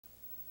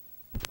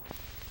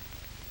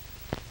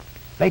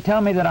They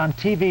tell me that on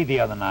TV the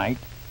other night,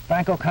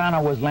 Frank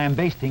O'Connor was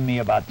lambasting me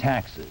about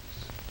taxes.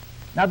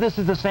 Now, this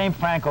is the same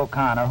Frank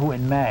O'Connor who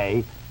in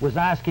May was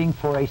asking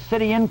for a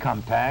city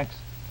income tax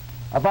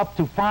of up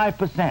to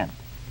 5%,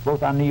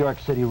 both on New York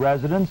City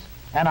residents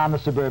and on the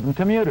suburban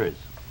commuters.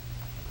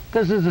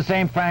 This is the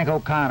same Frank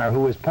O'Connor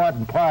who is part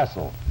and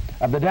parcel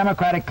of the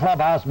Democratic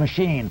clubhouse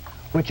machine,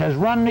 which has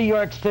run New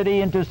York City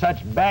into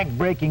such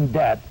back-breaking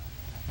debt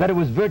that it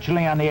was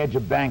virtually on the edge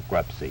of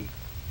bankruptcy.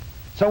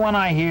 So when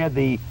I hear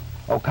the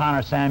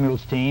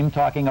O'Connor-Samuels team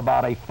talking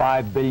about a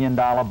 $5 billion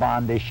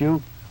bond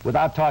issue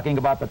without talking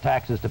about the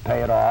taxes to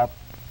pay it off,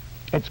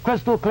 it's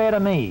crystal clear to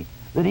me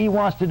that he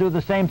wants to do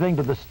the same thing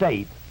to the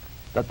state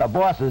that the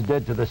bosses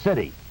did to the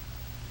city.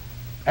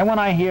 And when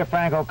I hear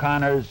Frank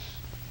O'Connor's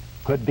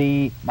could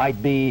be,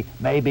 might be,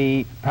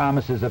 maybe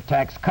promises of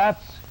tax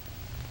cuts,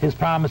 his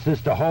promises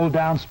to hold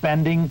down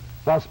spending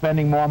while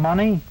spending more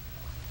money,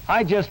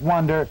 I just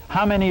wonder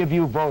how many of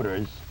you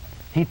voters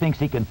he thinks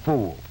he can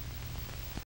fool.